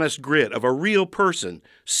real honest grit of a real person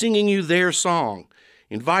singing you their song,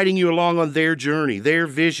 inviting you along on their journey, their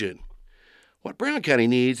vision. What Brown County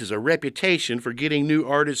needs is a reputation for getting new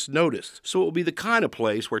artists noticed, so it will be the kind of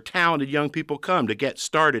place where talented young people come to get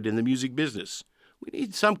started in the music business. We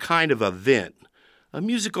need some kind of event, a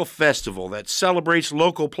musical festival that celebrates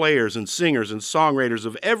local players and singers and songwriters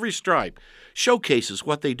of every stripe, showcases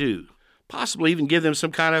what they do, possibly even give them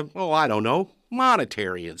some kind of,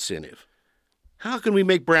 monetary incentive. How can we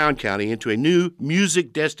make Brown County into a new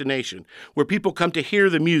music destination where people come to hear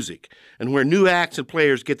the music and where new acts and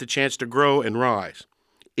players get the chance to grow and rise?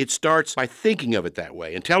 It starts by thinking of it that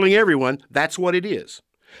way and telling everyone that's what it is.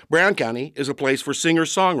 Brown County is a place for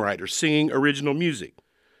singer-songwriters singing original music.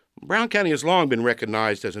 Brown County has long been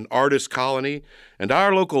recognized as an artist colony, and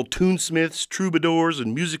our local tunesmiths, troubadours,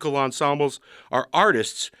 and musical ensembles are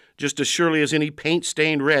artists just as surely as any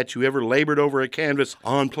paint-stained wretch who ever labored over a canvas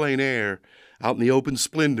on plein air, out in the open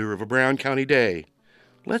splendor of a Brown County day.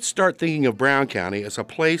 Let's start thinking of Brown County as a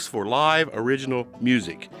place for live original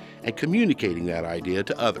music and communicating that idea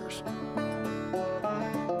to others.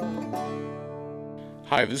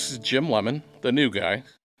 Hi, this is Jim Lemon, the new guy,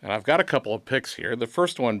 and I've got a couple of picks here. The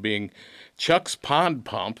first one being Chuck's Pond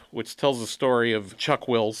Pump, which tells the story of Chuck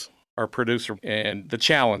Wills, our producer, and the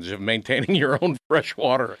challenge of maintaining your own fresh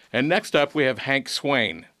water. And next up, we have Hank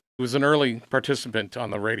Swain, who was an early participant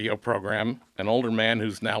on the radio program, an older man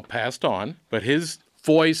who's now passed on, but his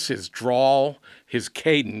voice, his drawl, his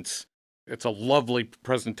cadence, it's a lovely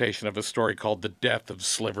presentation of a story called The Death of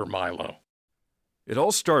Sliver Milo. It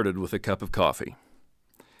all started with a cup of coffee.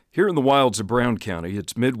 Here in the wilds of Brown County,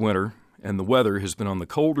 it's midwinter, and the weather has been on the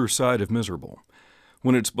colder side of miserable.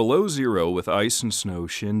 When it's below zero with ice and snow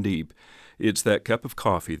shin deep, it's that cup of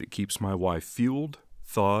coffee that keeps my wife fueled,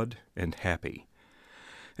 thawed, and happy.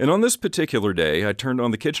 And on this particular day, I turned on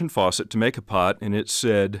the kitchen faucet to make a pot, and it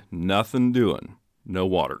said, "Nothing doing, no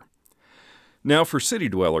water." Now, for city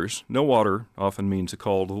dwellers, no water often means a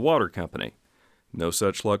call to the water company. No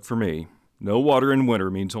such luck for me. No water in winter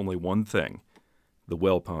means only one thing: the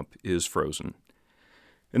well pump is frozen.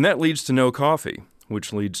 And that leads to no coffee,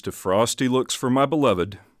 which leads to frosty looks for my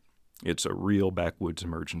beloved. It's a real backwoods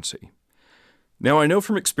emergency. Now, I know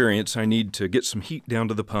from experience I need to get some heat down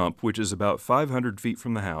to the pump, which is about 500 feet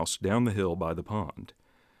from the house, down the hill by the pond.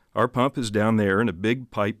 Our pump is down there in a big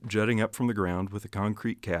pipe jutting up from the ground with a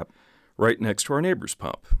concrete cap right next to our neighbor's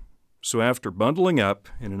pump. So after bundling up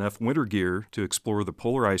in enough winter gear to explore the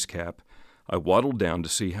polar ice cap, I waddled down to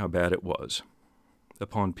see how bad it was.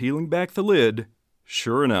 Upon peeling back the lid,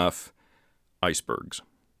 sure enough, icebergs.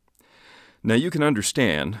 Now you can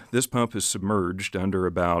understand, this pump is submerged under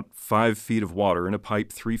about 5 feet of water in a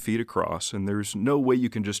pipe 3 feet across, and there's no way you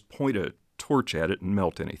can just point a torch at it and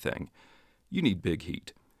melt anything. You need big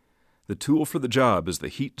heat. The tool for the job is the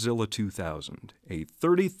Heatzilla 2000, a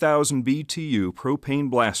 30,000 BTU propane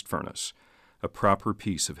blast furnace, a proper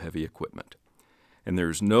piece of heavy equipment. And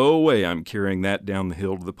there's no way I'm carrying that down the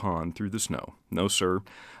hill to the pond through the snow. No, sir.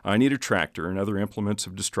 I need a tractor and other implements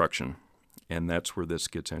of destruction. And that's where this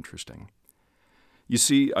gets interesting. You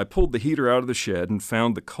see, I pulled the heater out of the shed and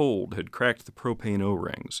found the cold had cracked the propane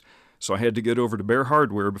O-rings, so I had to get over to Bear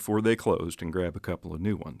Hardware before they closed and grab a couple of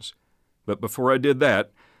new ones. But before I did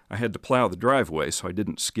that, I had to plow the driveway so I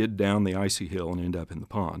didn't skid down the icy hill and end up in the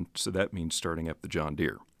pond, so that means starting up the John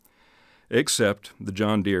Deere. Except the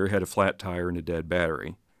John Deere had a flat tire and a dead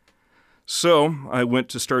battery. So I went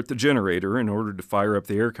to start the generator in order to fire up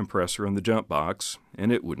the air compressor on the jump box,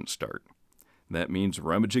 and it wouldn't start. That means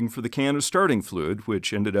rummaging for the can of starting fluid,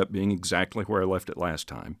 which ended up being exactly where I left it last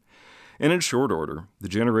time. And in short order, the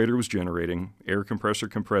generator was generating, air compressor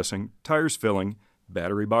compressing, tires filling,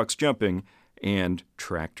 battery box jumping, and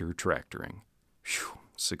tractor tractoring. Phew,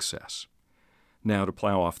 success. Now to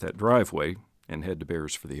plow off that driveway and head to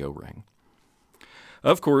Bears for the O-ring.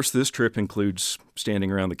 Of course, this trip includes standing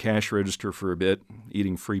around the cash register for a bit,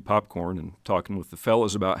 eating free popcorn, and talking with the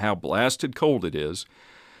fellas about how blasted cold it is.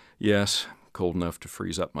 Yes, cold enough to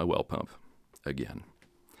freeze up my well pump. Again.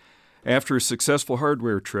 After a successful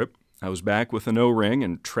hardware trip, I was back with an O-ring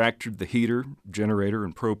and tractored the heater, generator,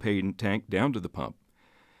 and propane tank down to the pump.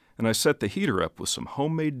 And I set the heater up with some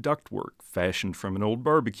homemade ductwork fashioned from an old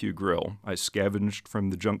barbecue grill I scavenged from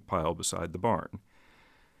the junk pile beside the barn.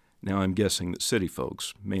 Now I'm guessing that city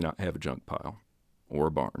folks may not have a junk pile or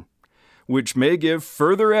a barn, which may give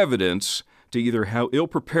further evidence to either how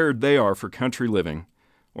ill-prepared they are for country living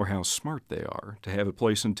or how smart they are to have a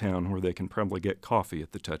place in town where they can probably get coffee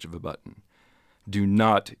at the touch of a button. Do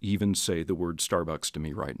not even say the word Starbucks to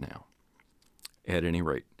me right now. At any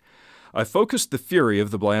rate, I focused the fury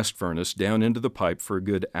of the blast furnace down into the pipe for a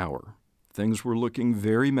good hour. Things were looking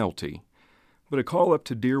very melty, but a call up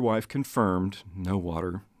to dear wife confirmed no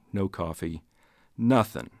water, no coffee,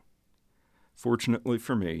 nothing. Fortunately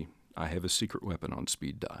for me, I have a secret weapon on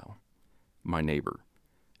speed dial. My neighbor,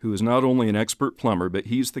 who is not only an expert plumber, but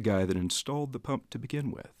he's the guy that installed the pump to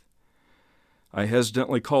begin with. I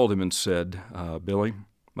hesitantly called him and said, Billy,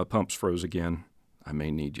 my pump's froze again. I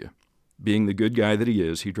may need you. Being the good guy that he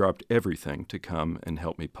is, he dropped everything to come and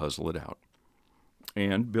help me puzzle it out.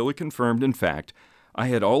 And Billy confirmed, in fact, I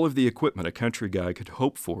had all of the equipment a country guy could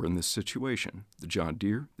hope for in this situation. The John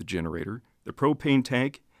Deere, the generator, the propane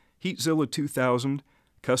tank, Heatzilla 2000,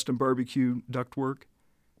 custom barbecue ductwork,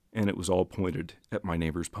 and it was all pointed at my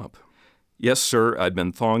neighbor's pump. Yes, sir, I'd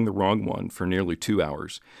been thawing the wrong one for nearly 2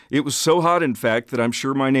 hours. It was so hot, in fact, that I'm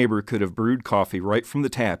sure my neighbor could have brewed coffee right from the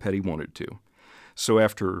tap had he wanted to. So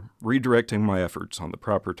after redirecting my efforts on the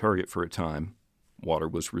proper target for a time, water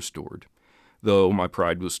was restored, though my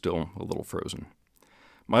pride was still a little frozen.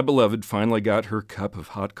 My beloved finally got her cup of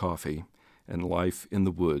hot coffee, and life in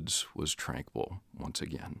the woods was tranquil once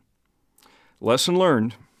again. Lesson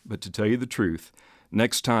learned, but to tell you the truth,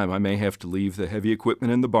 next time I may have to leave the heavy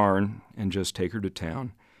equipment in the barn and just take her to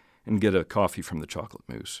town and get a coffee from the Chocolate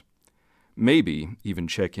Moose. Maybe even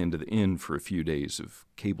check into the inn for a few days of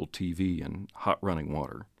cable TV and hot running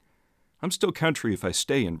water. I'm still country if I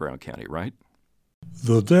stay in Brown County, right?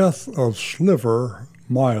 The death of Sliver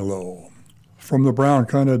Milo from the Brown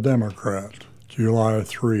County Democrat, July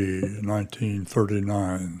 3,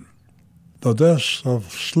 1939. The death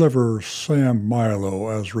of Sliver Sam Milo,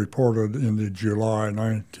 as reported in the July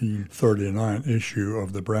 1939 issue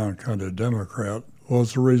of the Brown County Democrat,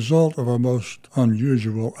 was the result of a most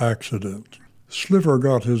unusual accident. Sliver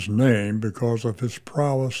got his name because of his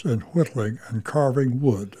prowess in whittling and carving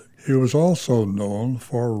wood. He was also known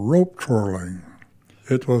for rope twirling.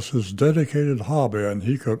 It was his dedicated hobby, and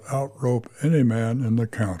he could outrope any man in the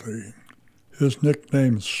county. His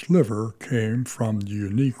nickname Sliver came from the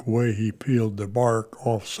unique way he peeled the bark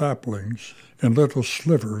off saplings in little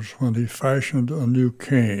slivers when he fashioned a new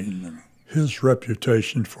cane. His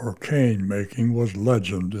reputation for cane making was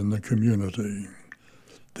legend in the community.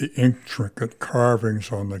 The intricate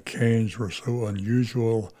carvings on the canes were so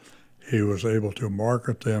unusual, he was able to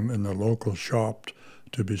market them in the local shop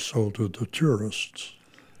to be sold to the tourists.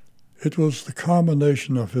 It was the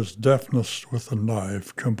combination of his deftness with the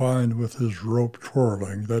knife combined with his rope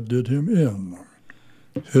twirling that did him in.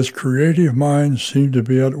 His creative mind seemed to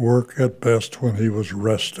be at work at best when he was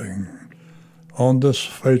resting. On this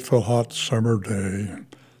fateful hot summer day,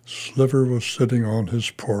 Sliver was sitting on his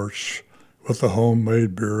porch with a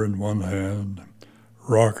homemade beer in one hand,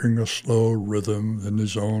 rocking a slow rhythm in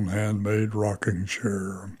his own handmade rocking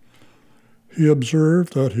chair. He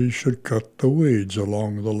observed that he should cut the weeds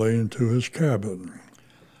along the lane to his cabin.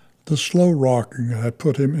 The slow rocking had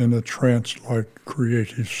put him in a trance-like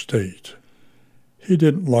creative state. He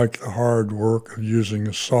didn't like the hard work of using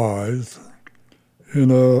a scythe.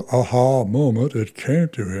 In a aha moment, it came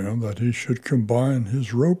to him that he should combine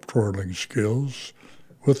his rope twirling skills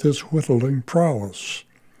with his whittling prowess.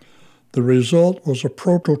 The result was a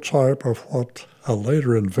prototype of what a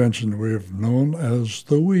later invention we have known as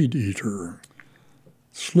the weed eater.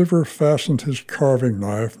 Sliver fastened his carving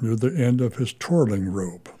knife near the end of his twirling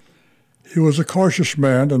rope. He was a cautious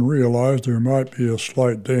man and realized there might be a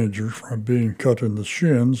slight danger from being cut in the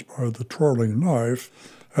shins by the twirling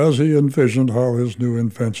knife as he envisioned how his new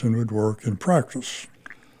invention would work in practice.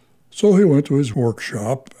 So he went to his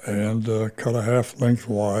workshop and cut a half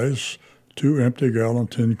lengthwise 2 empty gallon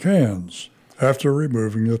tin cans after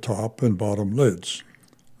removing the top and bottom lids.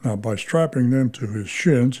 Now, by strapping them to his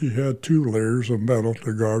shins, he had 2 layers of metal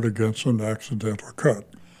to guard against an accidental cut.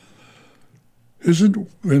 His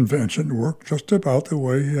invention worked just about the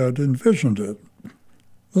way he had envisioned it.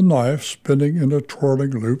 The knife, spinning in a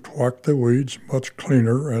twirling loop, whacked the weeds much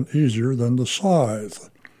cleaner and easier than the scythe.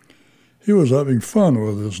 He was having fun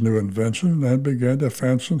with his new invention and began to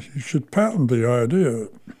fancy he should patent the idea.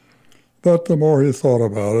 But the more he thought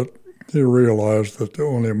about it, he realized that the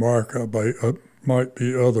only market might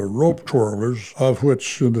be other rope twirlers, of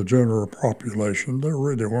which in the general population there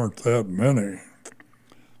really weren't that many.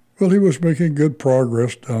 Well, he was making good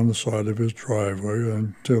progress down the side of his driveway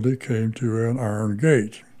until he came to an iron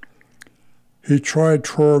gate. He tried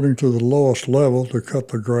twirling to the lowest level to cut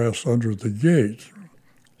the grass under the gate.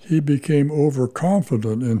 He became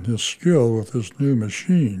overconfident in his skill with his new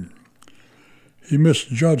machine. He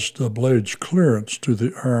misjudged the blade's clearance to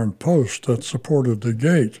the iron post that supported the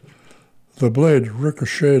gate. The blade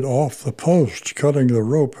ricocheted off the post, cutting the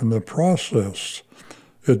rope in the process.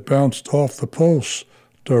 It bounced off the post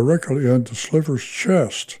directly into Sliver's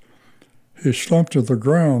chest. He slumped to the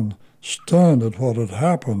ground, stunned at what had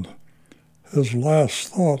happened. His last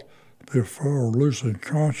thought before losing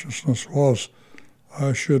consciousness was,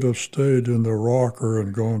 I should have stayed in the rocker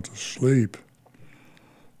and gone to sleep.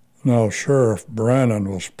 Now, Sheriff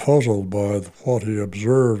Brannon was puzzled by what he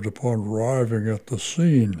observed upon arriving at the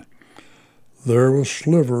scene. There was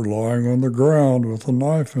Sliver lying on the ground with a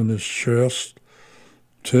knife in his chest,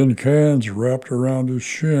 tin cans wrapped around his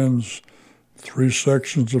shins, 3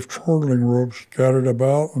 sections of twirling rope scattered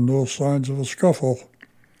about, and no signs of a scuffle.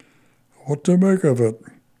 What to make of it?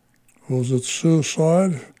 Was it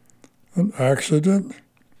suicide, an accident,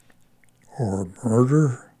 or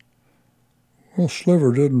murder? Well,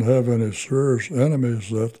 Sliver didn't have any serious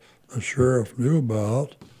enemies that the sheriff knew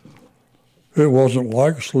about. It wasn't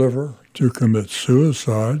like Sliver to commit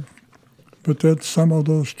suicide, but that some of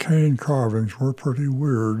those cane carvings were pretty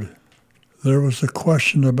weird. There was a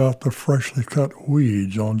question about the freshly cut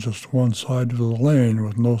weeds on just one side of the lane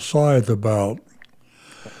with no scythe about.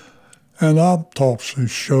 An autopsy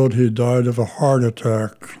showed he died of a heart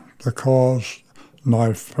attack, the cause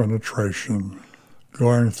knife penetration.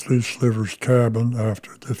 Going through Sliver's cabin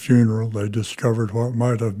after the funeral, they discovered what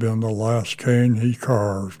might have been the last cane he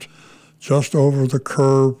carved. Just over the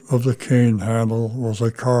curve of the cane handle was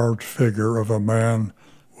a carved figure of a man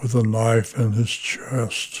with a knife in his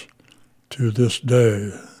chest. To this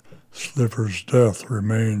day, Sliver's death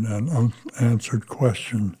remained an unanswered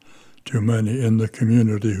question to many in the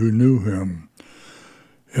community who knew him.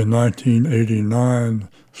 In 1989,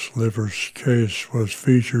 Sliver's case was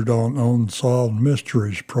featured on Unsolved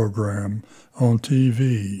Mysteries program on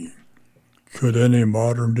TV. Could any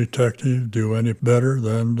modern detective do any better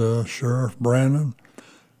than Sheriff Brannon?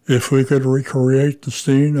 If we could recreate the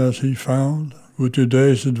scene as he found, would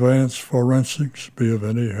today's advanced forensics be of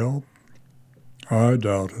any help? I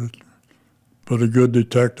doubt it. But a good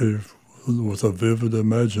detective with a vivid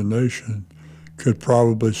imagination could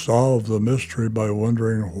probably solve the mystery by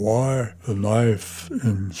wondering why the knife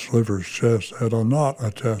in Sliver's chest had a knot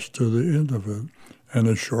attached to the end of it and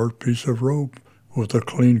a short piece of rope with a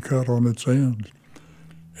clean cut on its end.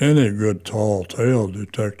 Any good tall tale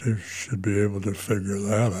detective should be able to figure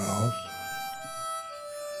that out.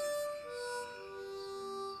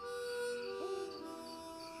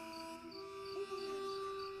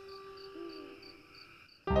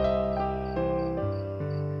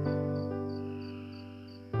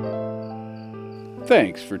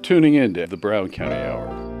 Thanks for tuning in to the Brown County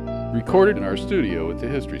Hour, recorded in our studio at the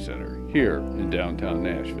History Center here in downtown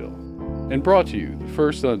Nashville, and brought to you the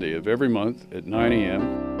first Sunday of every month at 9 a.m.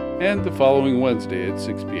 and the following Wednesday at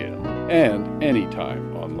 6 p.m. and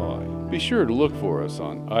anytime online. Be sure to look for us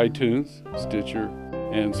on iTunes, Stitcher,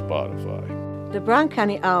 and Spotify. The Brown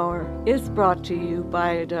County Hour is brought to you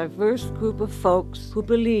by a diverse group of folks who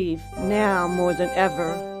believe now more than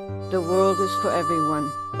ever the world is for everyone.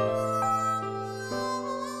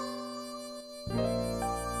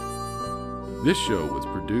 This show was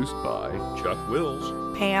produced by Chuck Wills,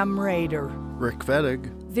 Pam Rader, Rick Fettig,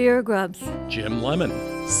 Vera Grubbs, Jim Lemon,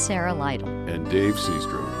 Sarah Lytle, and Dave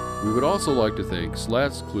Seastrom. We would also like to thank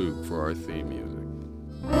Slats Klug for our theme music.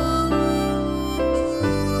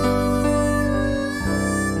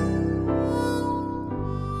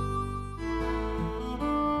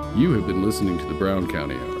 You have been listening to the Brown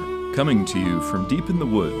County Hour, coming to you from deep in the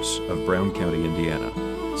woods of Brown County, Indiana.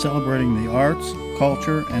 Celebrating the arts,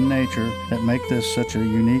 culture, and nature that make this such a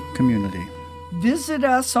unique community. Visit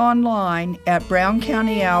us online at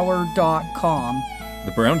browncountyhour.com.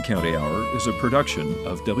 The Brown County Hour is a production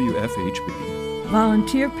of WFHB.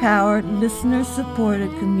 Volunteer-powered, listener-supported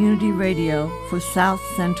community radio for South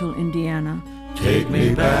Central Indiana. Take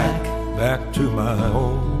me back to my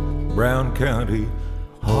old Brown County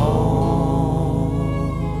home.